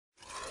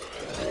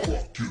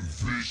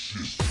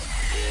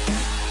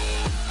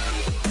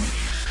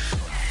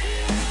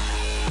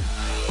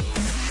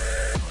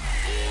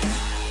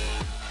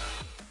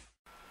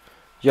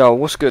Yo,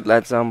 what's good,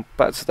 lads? I'm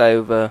back today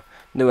with a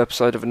new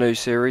episode of a new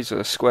series,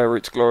 Square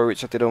Root to Glory,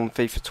 which I did on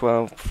FIFA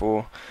 12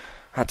 before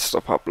I had to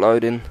stop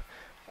uploading.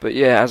 But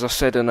yeah, as I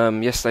said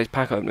in yesterday's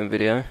pack opening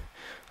video,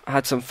 I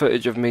had some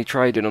footage of me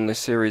trading on this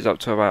series up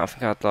to about, I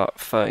think I had like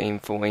 13,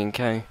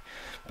 14k.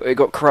 But it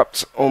got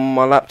corrupt on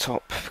my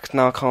laptop, because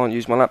now I can't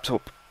use my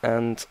laptop,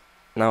 and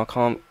now I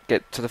can't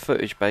get to the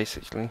footage,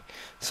 basically.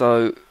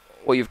 So,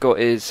 what you've got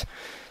is,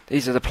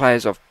 these are the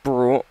players I've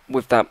brought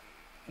with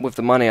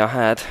the money I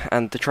had,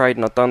 and the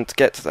trading I've done to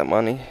get to that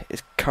money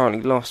is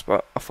currently lost,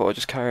 but I thought I'd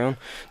just carry on.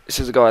 This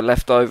is a guy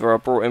left over. I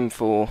brought him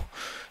for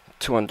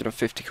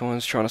 250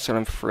 coins, trying to sell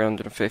him for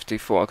 350.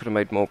 Thought I could have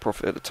made more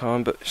profit at the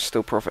time, but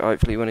still profit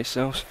hopefully when he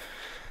sells.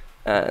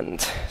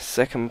 And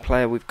second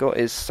player we've got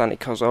is Santi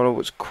Cazorla, which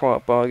was quite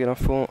a bargain, I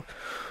thought.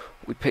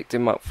 We picked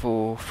him up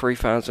for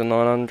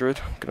 3,900.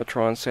 I'm going to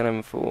try and sell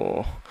him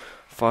for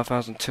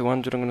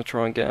 5,200. I'm going to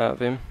try and get out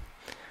of him.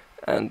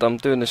 And I'm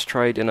doing this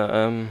trading at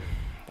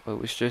it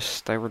was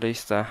just, they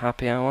released a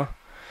happy hour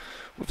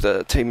with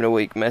the team of the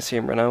week, Messi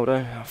and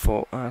Ronaldo. I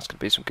thought, that's going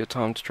to be some good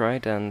time to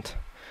trade, and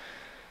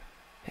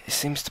it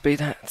seems to be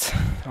that.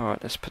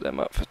 Alright, let's put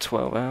them up for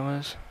 12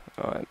 hours.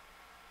 Alright,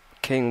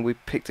 King, we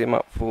picked him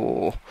up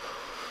for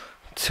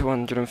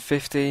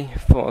 250.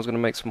 Thought I was going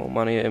to make some more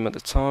money at him at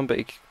the time,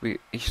 but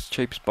he's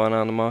cheapest by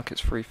now on the market,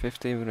 it's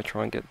 350. We're going to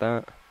try and get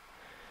that.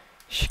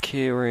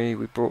 Shaqiri,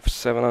 we brought for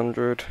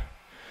 700.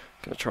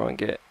 Going to try and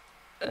get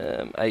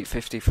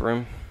 850 for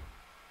him.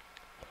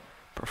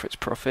 Profit's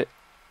profit.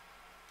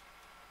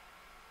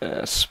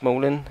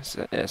 Smalling,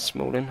 yeah,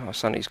 Smalling. Oh,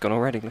 Sandy's gone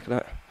already. Look at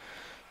that.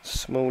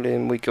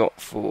 Smalling we got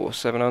for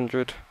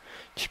 700.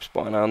 Cheapest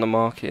buy now on the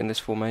market in this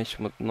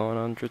formation was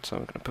 900, so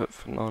I'm going to put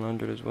for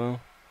 900 as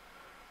well.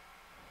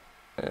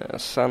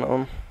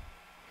 Santon,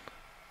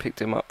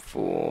 picked him up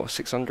for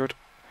 600.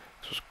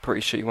 This was a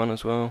pretty shitty one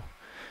as well.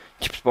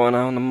 Cheapest buy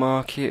now on the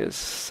market is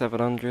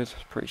 700. It's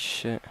pretty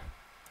shit.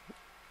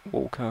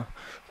 Walker,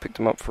 picked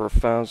him up for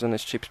 1,000.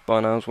 His cheapest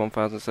buy now is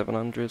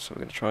 1,700, so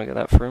we're going to try and get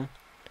that for him.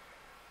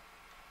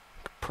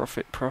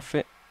 Profit.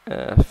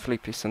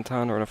 Felipe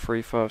Santana on a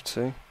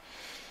 352.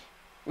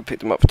 We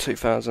picked him up for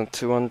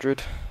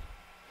 2,200,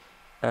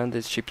 and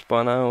his cheapest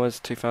buy now is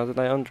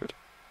 2,800.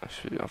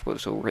 I've got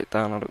this all written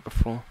down. I looked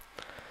before,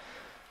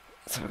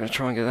 so we're going to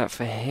try and get that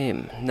for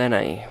him.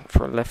 Nene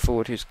for a left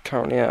forward who's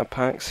currently out of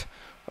packs.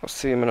 I'll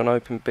see him in an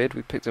open bid.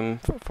 We picked him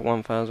for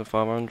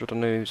 1,500. I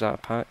knew he was out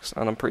of packs,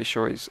 and I'm pretty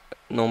sure he's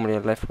normally a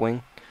left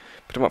wing.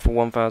 Put him up for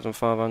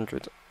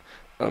 1,500.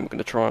 And I'm going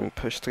to try and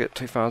push to get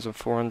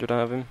 2,400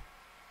 out of him.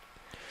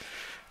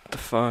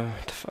 Defoe.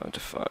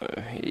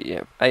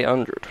 Yeah,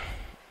 800.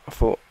 I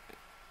thought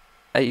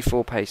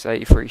 84 pace,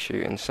 83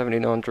 shooting,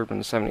 79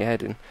 dribbling, 70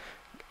 heading,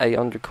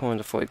 800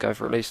 coins. I thought he'd go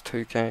for at least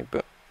 2k,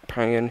 but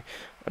apparently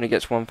only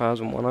gets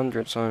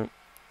 1,100. So I'll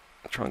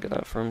try and get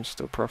that for him.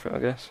 Still profit, I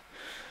guess.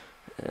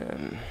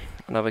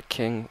 Another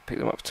King, pick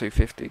them up for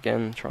 250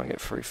 again, try and get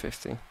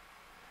 350.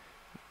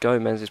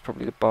 Gomez is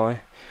probably the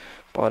buy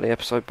the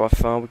episode by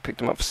far. We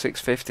picked him up for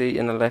 650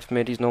 in the left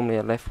mid. He's normally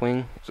a left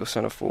wing. He's also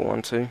in a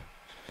 4-1-2,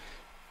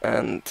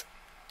 and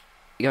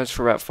he goes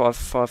for about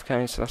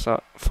 5k, so that's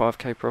like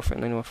 5k profit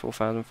and then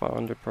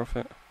 4,500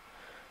 profit.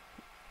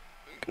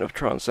 Gonna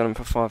try and sell him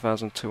for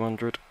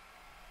 5,200.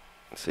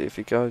 See if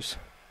he goes.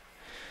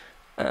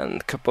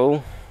 And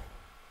Kabul,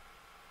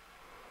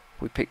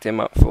 we picked him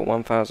up for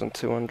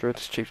 1,200.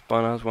 His cheapest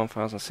buy now is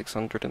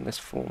 1,600 in this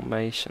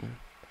formation.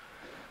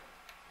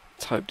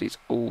 Let's hope these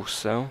all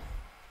sell.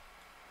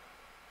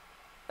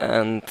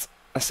 And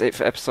that's it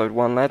for episode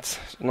 1, lads.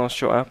 It's a nice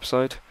short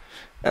episode.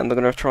 And I'm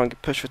going to try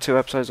and push for 2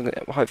 episodes.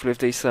 Hopefully if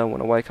these sell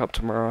when I wake up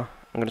tomorrow,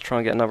 I'm going to try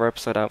and get another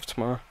episode out for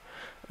tomorrow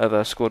of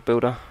a squad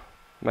builder.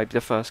 Maybe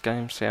the first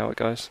game, see how it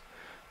goes.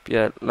 But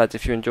yeah, lads,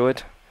 if you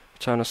enjoyed,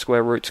 return a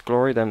Square Root to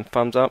Glory, then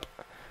thumbs up.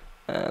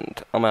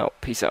 And I'm out.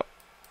 Peace out.